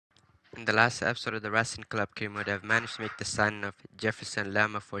In the last episode of the Racing Club Cream would have managed to make the signing of Jefferson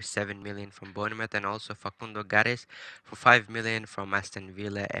Lama for 7 million from Bournemouth and also Facundo Gares for 5 million from Aston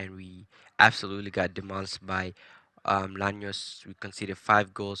Villa, and we absolutely got demolished by Lanyos. We conceded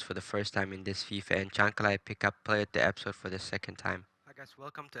 5 goals for the first time in this FIFA, and Chancalay pick up play at the episode for the second time. Hi guys,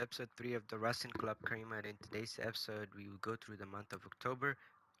 welcome to episode 3 of the Racing Club Cream, and in today's episode we will go through the month of October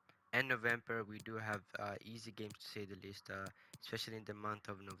and November. We do have easy games to say the least, especially in the month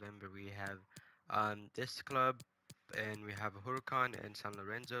of November. We have this club and we have Huracan and San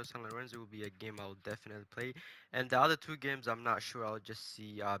Lorenzo. San Lorenzo will be a game I'll definitely play, and the other two games I'm not sure. I'll just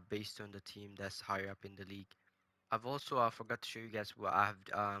see based on the team that's higher up in the league. I've also forgot to show you guys what I've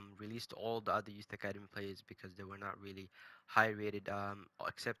released all the other youth academy players because they were not really high rated,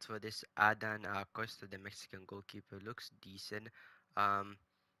 except for this Adan Costa, the Mexican goalkeeper. Looks decent. Um,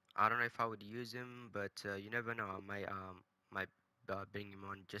 I don't know if I would use him, but you never know. I might bring him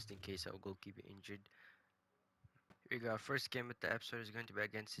on just in case our goalkeeper injured. Here we go. Our first game at the episode is going to be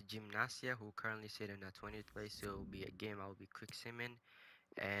against Gimnasia, who currently sit in a 20th place. So it'll be a game I'll be quick simming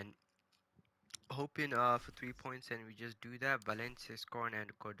and hoping for 3 points, and we just do that. Valencia scoring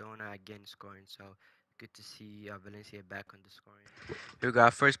and Cordona again scoring. So good to see Valencia back on the scoring. Here we go. Our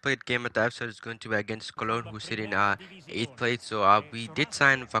first played game at the episode is going to be against Cologne, who sit in 8th place. So we did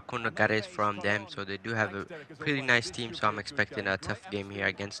sign Facundo Gares from them, so they do have a pretty nice team. So I'm expecting a tough game here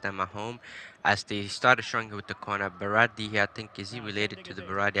against them at home, as they started showing with the corner. Baradi, I think, is he related to the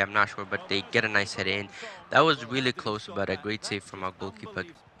Baradi? I'm not sure, but they get a nice head in. That was really close, but a great save from our goalkeeper.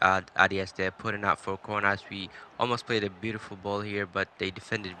 Arias there putting out for corners. We almost played a beautiful ball here, but they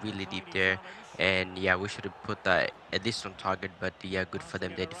defended really deep there. And yeah, we should have put that at least on target, but yeah, good for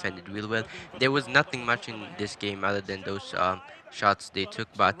them. They defended real well. There was nothing much in this game other than those shots they took,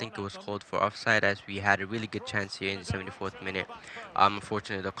 but I think it was called for offside as we had a really good chance here in the 74th minute.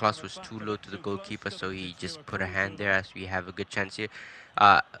 Unfortunately, the cross was too low to the goalkeeper, so he just put a hand there as we have a good chance here.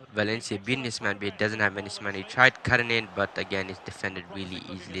 Uh, Valencia beating his man, but he doesn't have any man. He tried cutting in, but again, it's defended really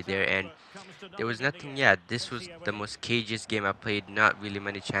easily there. And there was nothing yet. This was the most cagiest game I played. Not really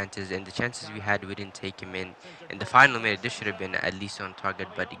many chances, and the chances we had, we didn't take him in. In the final minute, this should have been at least on target,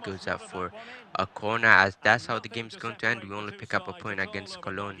 but it goes out for a corner. As that's how the game's going to end. We only pick up a point against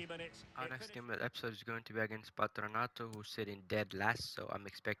Cologne. Our next game episode is going to be against Patronato, who's sitting dead last. So I'm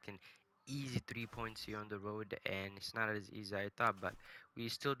expecting easy 3 points here on the road, and it's not as easy as I thought, but we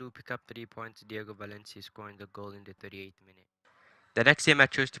still do pick up 3 points. Diego Valencia scoring the goal in the 38th minute. The next game I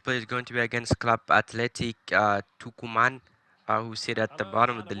chose to play is going to be against Club Athletic Tucumán, who sit at the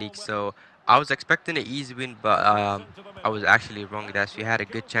bottom of the league. So I was expecting an easy win, but I was actually wrong. That we had a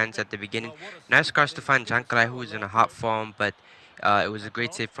good chance at the beginning. Nice cross to find Chancalay, who is in a hot form, but it was a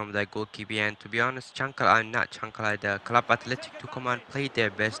great save from the goalkeeper. And to be honest, not Chancalay, the Club Athletic Tucumán played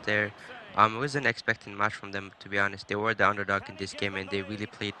their best there. I wasn't expecting much from them, to be honest. They were the underdog in this game, and they really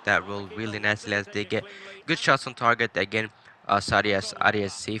played that role really nicely as they get good shots on target. Again,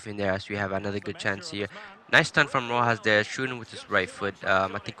 Arias safe in there as we have another good chance here. Nice turn from Rojas there, shooting with his right foot. I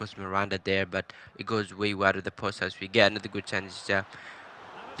think it was Miranda there, but it goes way wide of the post as we get another good chance.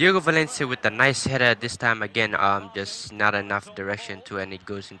 Diego Valencia with a nice header this time again. Just not enough direction to, and it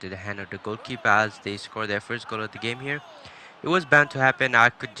goes into the hand of the goalkeeper as they score their first goal of the game here. It was bound to happen.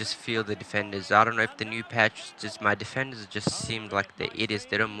 I could just feel the defenders. I don't know if the new patch, just my defenders just seemed like the idiots.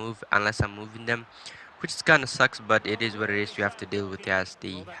 They don't move unless I'm moving them, which kind of sucks, but it is what it is. You have to deal with it as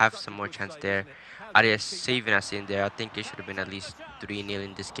they have some more chance there. Arias saving us in there. I think it should have been at least 3-0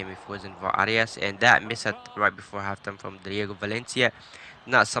 in this game if it wasn't for Arias. And that miss at right before halftime from Diego Valencia,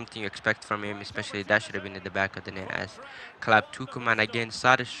 not something you expect from him, especially that should have been in the back of the net as Club Tucumán again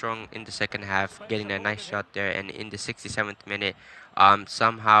started strong in the second half, getting a nice shot there. And in the 67th minute,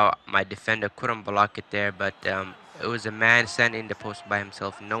 somehow my defender couldn't block it there, but it was a man standing in the post by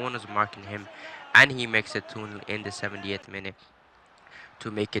himself. No one was marking him, and he makes it 2 in the 70th minute to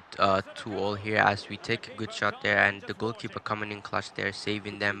make it 2-all here as we take a good shot there, and the goalkeeper coming in clutch there,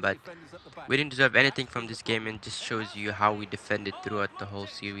 saving them. But we didn't deserve anything from this game, and just shows you how we defended throughout the whole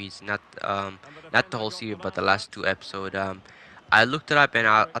series. Not the whole series, but the last two episodes. I looked it up and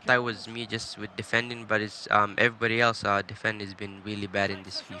I thought it was me just with defending, but it's everybody else defending has been really bad in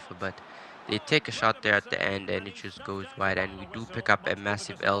this FIFA. But they take a shot there at the end and it just goes wide, and we do pick up a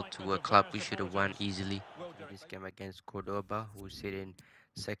massive L to a club we should have won easily. This game against Cordoba, who's sitting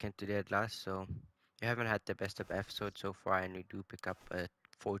second to dead last, so we haven't had the best of episodes so far, and we do pick up a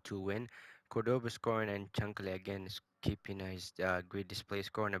 4-2 win. Cordoba scoring, and Chankale again is keeping his great display,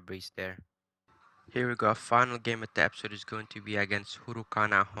 scoring a brace there. Here we go. Our final game of the episode is going to be against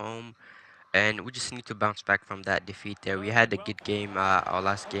Huracán at home. and we just need to bounce back from that defeat there. We had a good game, our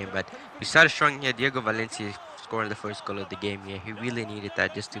last game, but we started strong here. Diego Valencia scoring the first goal of the game here. He really needed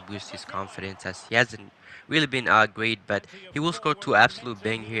that just to boost his confidence, as he hasn't really been great, but he will score two absolute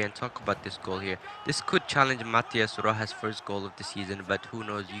bang here. And talk about this goal here. This could challenge Matias Rojas' first goal of the season, but who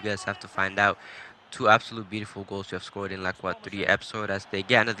knows? You guys have to find out. Two absolute beautiful goals you have scored in like what, three episodes, as they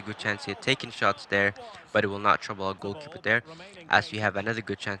get another good chance here, taking shots there, but it will not trouble our goalkeeper there, as we have another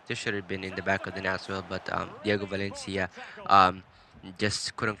good chance. This should have been in the back of the net as well, but Diego Valencia um,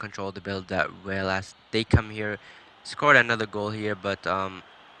 just couldn't control the build that well, as they come here, scored another goal here, but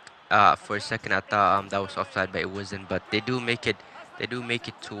for a second I thought that was offside, but it wasn't. But they do make it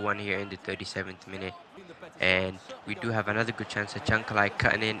 2-1 here in the 37th minute, and we do have another good chance. A chunk like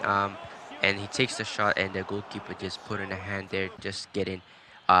cutting in, and he takes the shot, and the goalkeeper just put in a hand there, just getting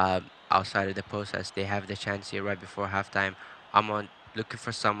outside of the post, as they have the chance here right before halftime. I'm on looking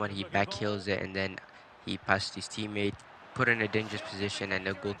for someone. He backheels it, and then he passed his teammate, put in a dangerous position, and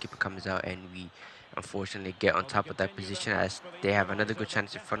the goalkeeper comes out, and we unfortunately get on top of that position, as they have another good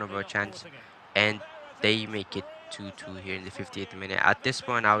chance in front of our chance, and they make it 2-2 here in the 50th minute. At this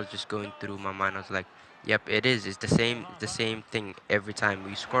point, I was just going through my mind. I was like, yep, it is. It's the same thing every time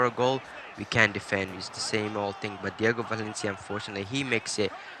we score a goal. We can't defend. It's the same old thing. But Diego Valencia, unfortunately, he makes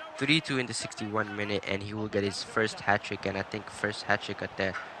it 3-2 in the 61 minute, and he will get his first hat trick, and I think first hat trick at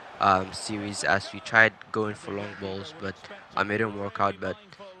the series. As we tried going for long balls, but it didn't work out. But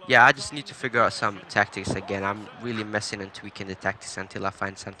yeah, I just need to figure out some tactics again. I'm really messing and tweaking the tactics until I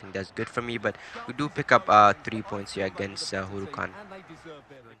find something that's good for me. But we do pick up 3 points here against Hurukan.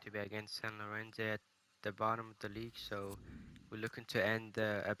 Going to be against San Lorenzo at the bottom of the league, so we're looking to end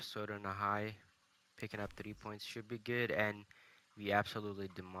the episode on a high. Picking up 3 points should be good, and we absolutely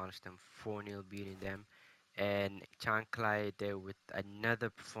demolished them, 4-0 beating them. And Chanclay there with another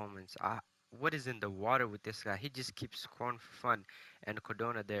performance. What is in the water with this guy? He just keeps scoring for fun, and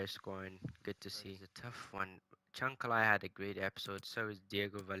Cordona there scoring. Good to see. It's a tough one. Chanclay had a great episode. So is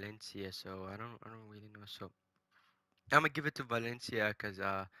Diego Valencia. So I don't really know. So I'm gonna give it to Valencia because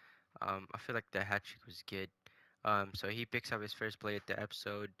I feel like the hat trick was good. So he picks up his first play at the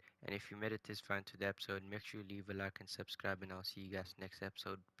episode, and if you made it this far into the episode, make sure you leave a like and subscribe, and I'll see you guys next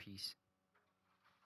episode. Peace.